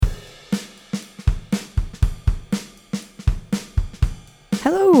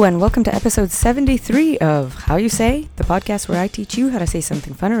Hello and welcome to episode 73 of How You Say, the podcast where I teach you how to say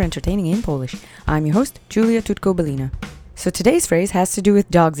something fun or entertaining in Polish. I'm your host, Julia Tutko-Belina. So today's phrase has to do with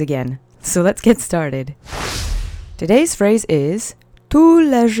dogs again. So let's get started. Today's phrase is Tu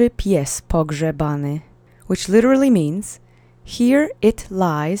leży pies pogrzebany, which literally means here it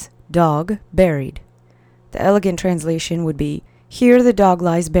lies, dog buried. The elegant translation would be here the dog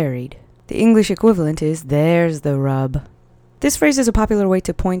lies buried. The English equivalent is there's the rub. This phrase is a popular way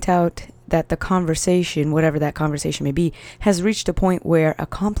to point out that the conversation, whatever that conversation may be, has reached a point where a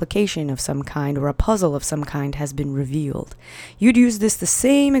complication of some kind or a puzzle of some kind has been revealed. You'd use this the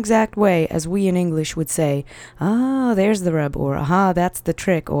same exact way as we in English would say, ah, there's the rub, or aha, that's the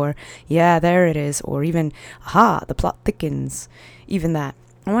trick, or yeah, there it is, or even, aha, the plot thickens. Even that.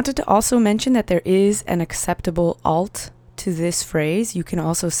 I wanted to also mention that there is an acceptable alt to this phrase. You can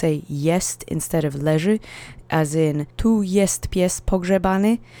also say jest instead of leży, as in tu jest pies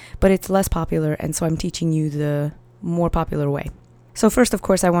pogrzebany, but it's less popular, and so I'm teaching you the more popular way. So first, of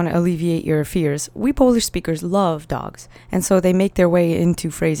course, I want to alleviate your fears. We Polish speakers love dogs, and so they make their way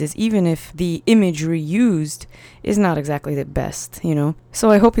into phrases even if the imagery used is not exactly the best, So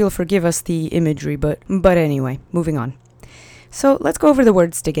I hope you'll forgive us the imagery, but anyway, moving on. So let's go over the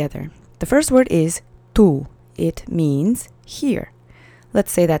words together. The first word is tu. It means here.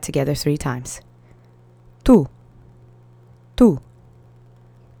 Let's say that together 3 times. Tu, tu,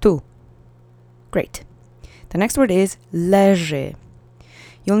 tu. Great. The next word is leży.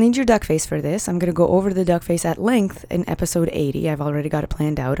 You'll need your duck face for this. I'm going to go over the duck face at length in episode 80. I've already got it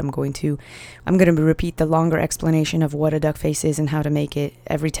planned out. I'm going to repeat the longer explanation of what a duck face is and how to make it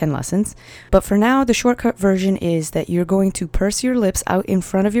every 10 lessons. But for now, the shortcut version is that you're going to purse your lips out in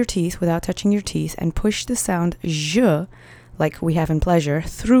front of your teeth without touching your teeth and push the sound zh, like we have in pleasure,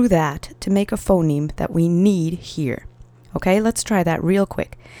 through that to make a phoneme that we need here. Okay, let's try that real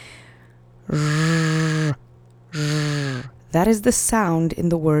quick. That is the sound in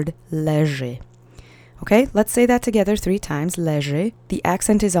the word leży. Okay, let's say that together 3 times. Leży. The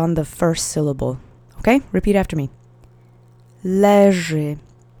accent is on the first syllable. Okay, repeat after me. Leży.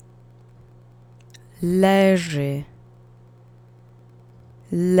 Leży.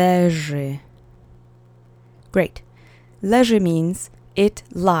 Leży. Great. Leży means it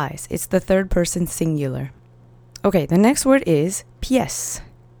lies. It's the third person singular. Okay, the next word is pies.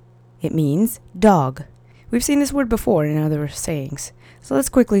 It means dog. We've seen this word before in other sayings. So let's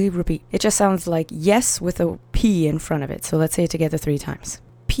quickly repeat. It just sounds like yes with a P in front of it. So let's say it together 3 times.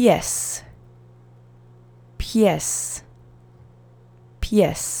 Pies. Pies.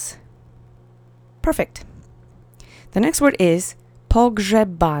 Pies. Perfect. The next word is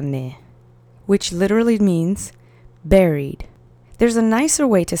pogrzebany, which literally means buried. There's a nicer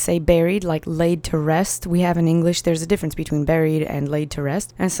way to say buried, like laid to rest. We have in English, there's a difference between buried and laid to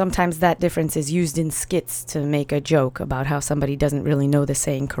rest. And sometimes that difference is used in skits to make a joke about how somebody doesn't really know the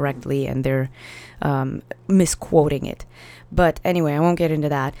saying correctly and they're misquoting it. But anyway, I won't get into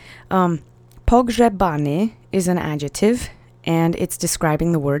that. Pogrzebany is an adjective and it's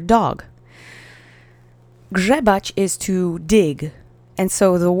describing the word dog. Grzebać is to dig. And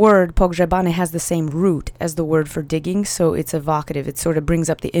so the word pogrzebany has the same root as the word for digging, so it's evocative. It sort of brings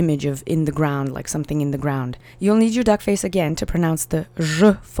up the image of in the ground, like something in the ground. You'll need your duck face again to pronounce the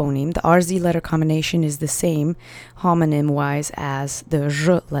zh phoneme. The RZ letter combination is the same homonym-wise as the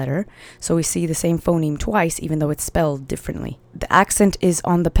zh letter, so we see the same phoneme twice, even though it's spelled differently. The accent is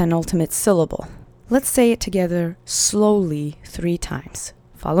on the penultimate syllable. Let's say it together slowly 3 times.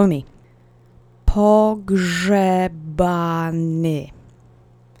 Follow me. Pogrzebany.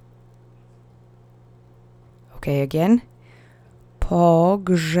 Okay, again.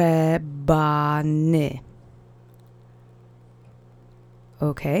 Pogrzebany.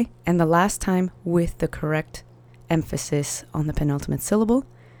 Okay, and the last time with the correct emphasis on the penultimate syllable.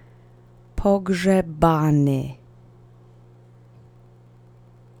 Pogrzebany.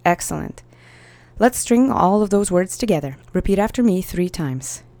 Excellent. Let's string all of those words together. Repeat after me 3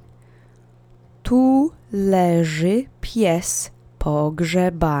 times. Tu leży pies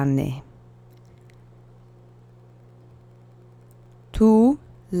pogrzebany. Tu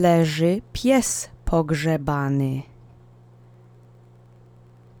leży pies pogrzebany.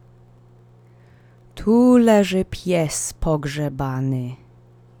 Tu leży pies pogrzebany.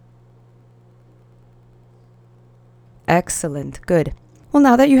 Excellent. Good. Well,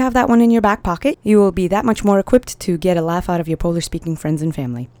 now that you have that one in your back pocket, you will be that much more equipped to get a laugh out of your Polish-speaking friends and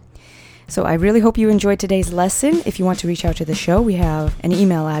family. So I really hope you enjoyed today's lesson. If you want to reach out to the show, we have an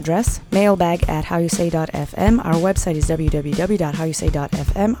email address, mailbag@howyousay.fm. Our website is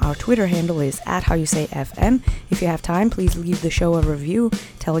www.howyousay.fm. Our Twitter handle is @howyousayfm. If you have time, please leave the show a review,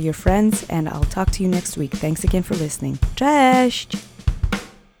 tell your friends, and I'll talk to you next week. Thanks again for listening. Cześć!